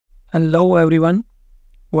Hello everyone,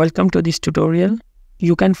 welcome to this tutorial.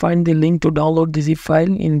 You can find the link to download the zip file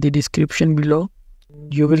in the description below.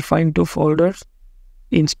 You will find two folders.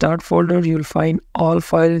 In start folder, you will find all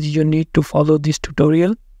files you need to follow this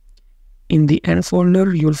tutorial. In the end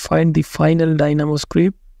folder, you will find the final Dynamo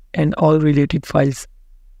script and all related files.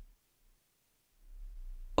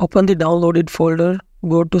 Open the downloaded folder,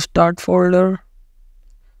 go to start folder.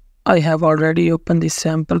 I have already opened the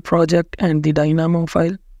sample project and the Dynamo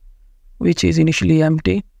file, which is initially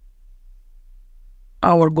empty.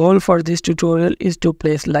 Our goal for this tutorial is to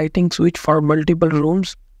place lighting switch for multiple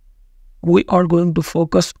rooms. We are going to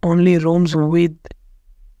focus only rooms with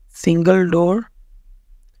single door.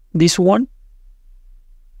 This one.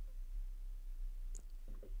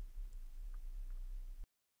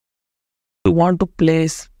 We want to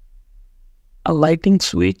place a lighting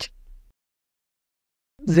switch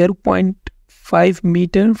 0.5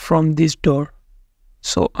 meter from this door.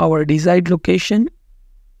 So our desired location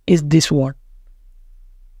is this one.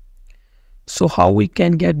 So how we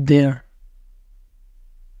can get there?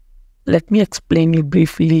 Let me explain you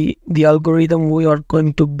briefly the algorithm we are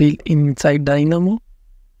going to build inside Dynamo.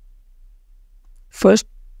 First,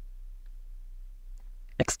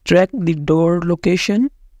 extract the door location.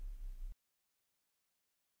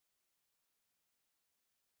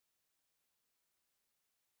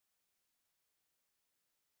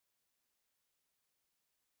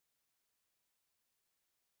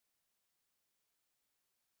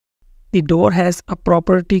 The door has a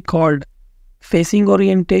property called facing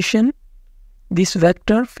orientation, this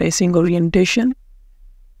vector facing orientation,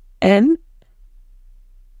 and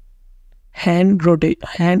hand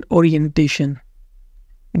orientation,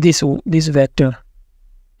 this vector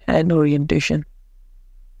hand orientation.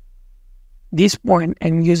 This point,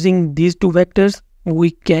 and using these two vectors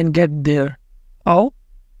we can get there. How?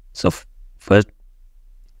 So first,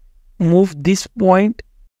 move this point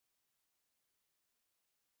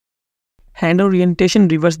hand orientation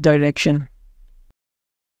reverse direction.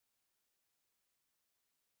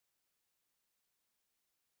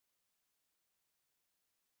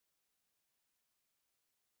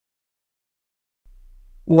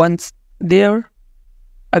 Once there,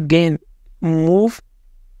 again move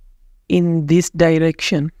in this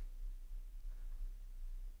direction.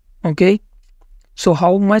 Okay, so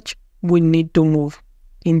how much we need to move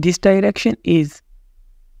in this direction is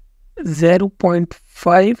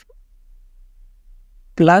 0.5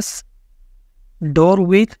 plus door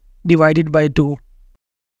width divided by 2.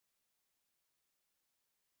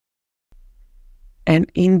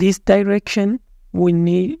 And in this direction, we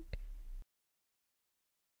need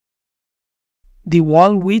the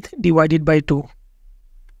wall width divided by 2.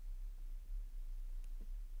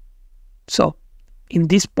 So in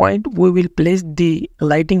this point, we will place the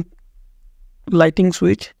lighting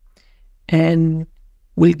switch and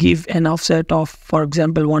we'll give an offset of, for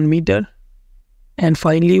example, 1 meter. And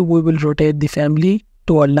finally, we will rotate the family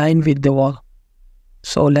to align with the wall.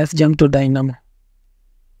 So let's jump to Dynamo.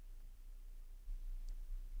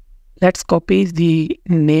 Let's copy the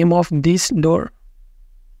name of this door.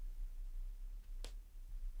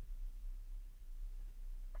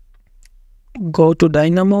 Go to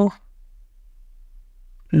Dynamo,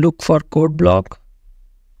 look for code block,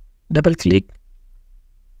 double click,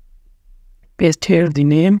 paste here the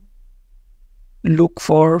name, look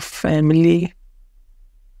for family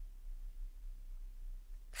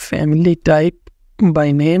type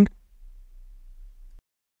by name,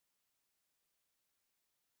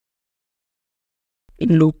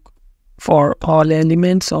 look for all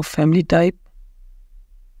elements of family type,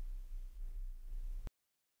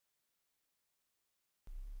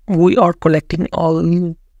 we are collecting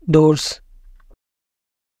all doors.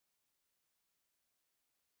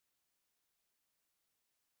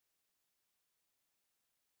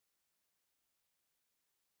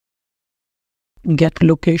 Get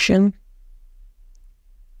location,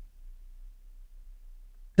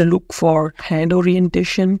 look for hand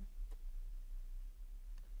orientation.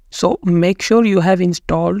 So make sure you have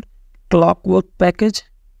installed Clockwork package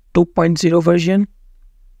 2.0 version.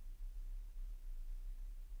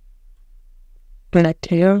 Connect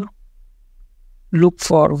here, look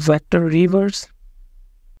for vector reverse,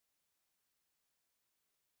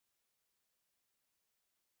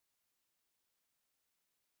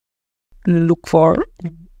 look for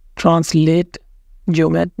translate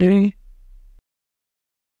geometry,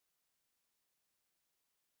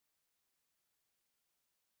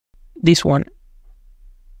 this one.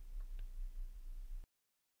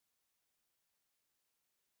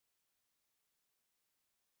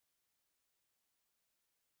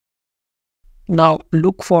 Now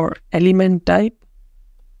look for element type,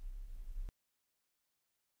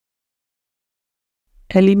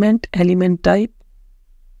 element type,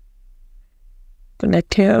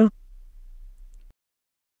 connect here,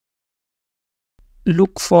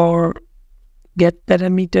 look for get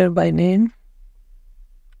parameter by name.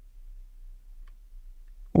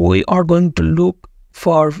 We are going to look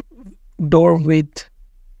for door width.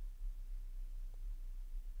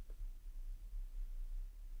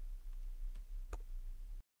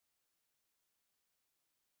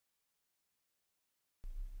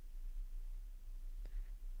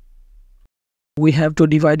 We have to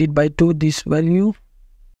divide it by 2, this value.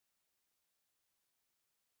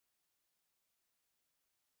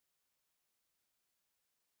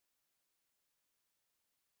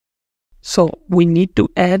 So we need to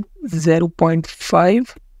add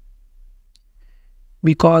 0.5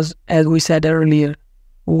 because, as we said earlier,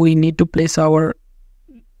 we need to place our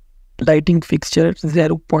lighting fixture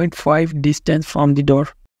 0.5 distance from the door.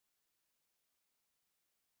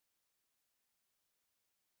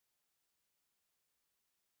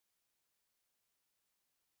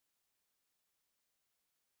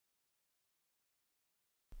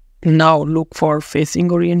 Now look for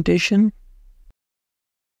facing orientation.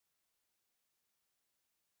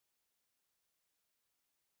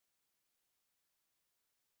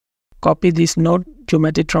 Copy this node,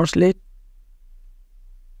 geometry translate.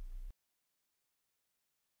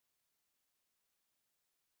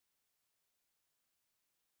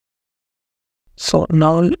 So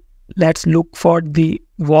now let's look for the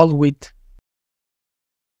wall width.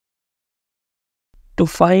 To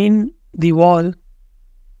find the wall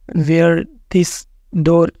where this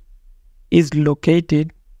door is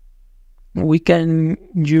located, we can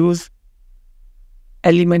use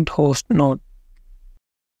element host node.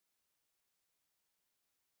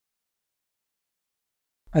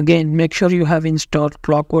 Again, make sure you have installed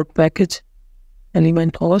clockwork package,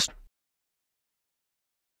 element host.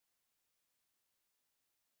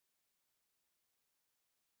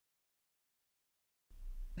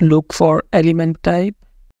 Look for element type.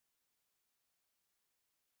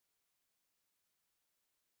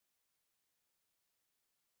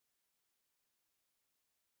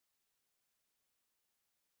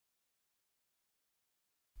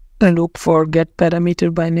 Look for get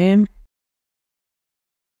parameter by name.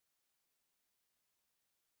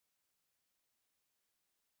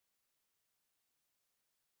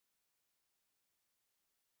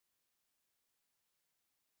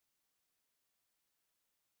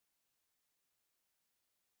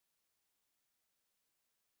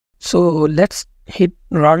 So let's hit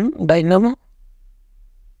run Dynamo.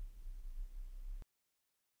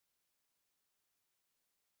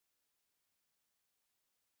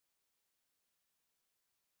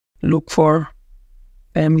 Look for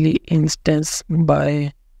family instance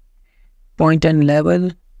by point and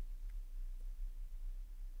level.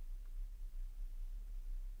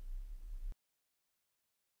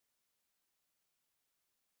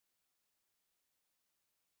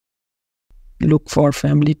 Look for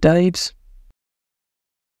family types.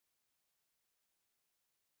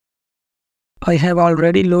 I have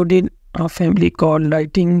already loaded a family called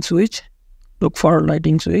lighting switch. Look for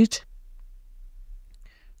lighting switch.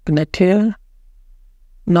 Connect here.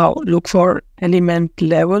 Now look for element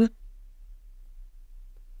level.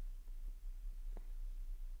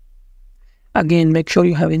 Again, make sure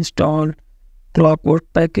you have installed clockwork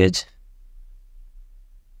package.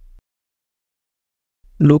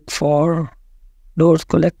 Look for doors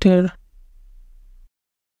collector.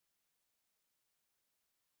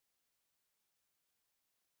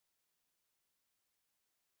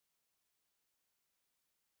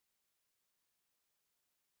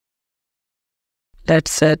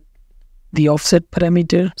 Let's set the offset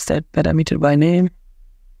parameter, set parameter by name.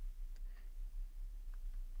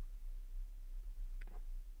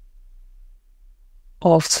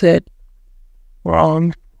 Offset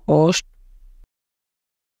from host.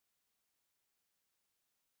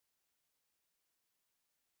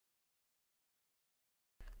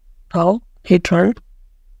 Now hit run.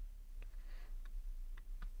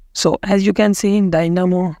 So as you can see in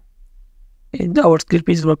Dynamo, our script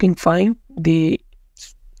is working fine. The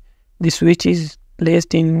switch is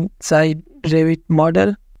placed inside Revit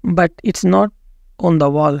model, but it's not on the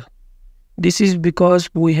wall. This is because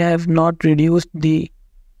we have not reduced the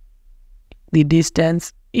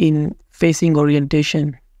distance in facing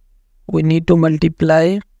orientation. We need to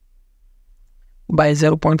multiply by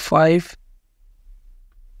 0.5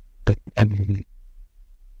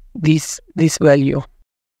 this value.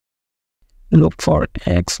 Look for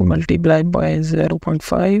x multiplied by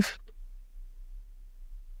 0.5.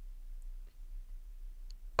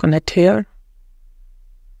 Connect here.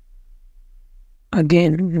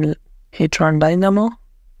 Again, hit run Dynamo.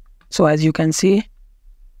 So as you can see,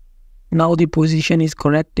 now the position is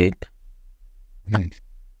corrected.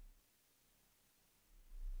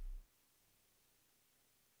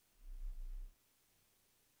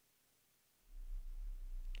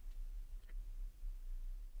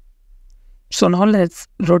 So now let's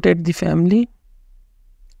rotate the family.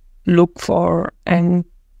 Look for an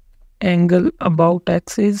angle about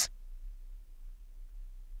axis.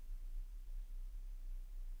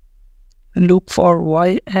 Look for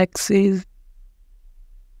y-axis.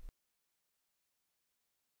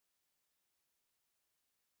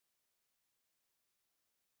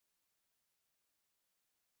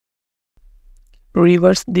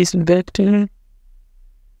 Reverse this vector.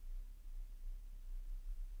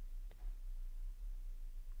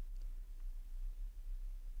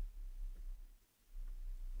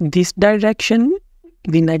 This direction,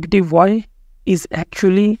 the negative y, is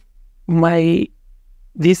actually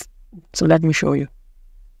this. So let me show you.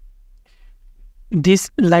 This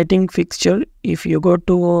lighting fixture, if you go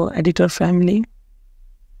to editor family,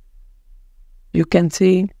 you can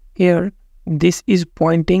see here, this is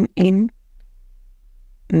pointing in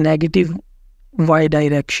negative y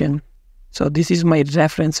direction. So this is my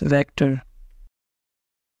reference vector.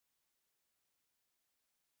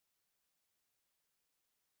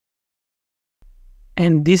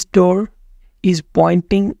 And this door is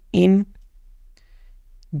pointing in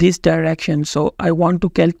this direction. So I want to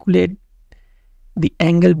calculate the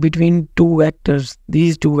angle between two vectors,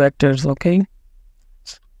 these two vectors, okay?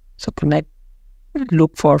 So connect,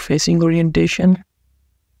 look for facing orientation,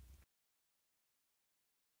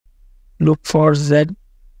 look for Z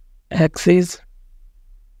axis,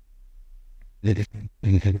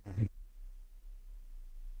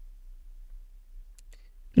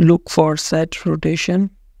 look for set rotation.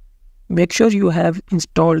 Make sure you have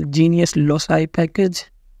installed Genius Loci package,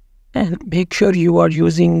 and make sure you are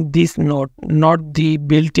using this node, not the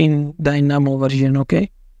built-in Dynamo version, okay?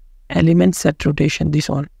 Element set rotation, this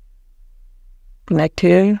one. Connect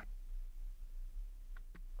here.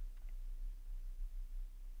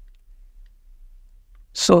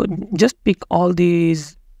 So just pick all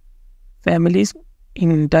these families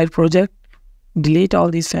in entire project, delete all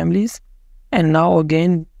these families, and now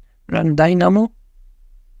again run Dynamo.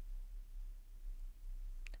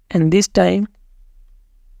 And this time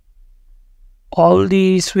all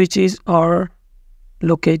the switches are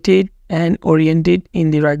located and oriented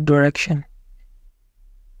in the right direction.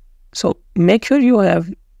 So make sure you have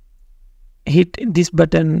hit this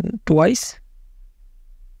button twice,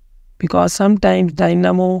 because sometimes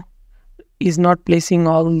Dynamo is not placing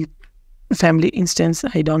all family instance.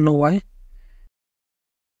 I don't know why.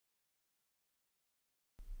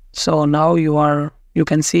 So now you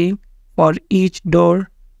can see for each door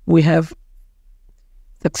we have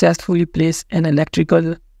successfully placed an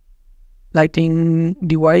electrical lighting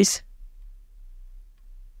device.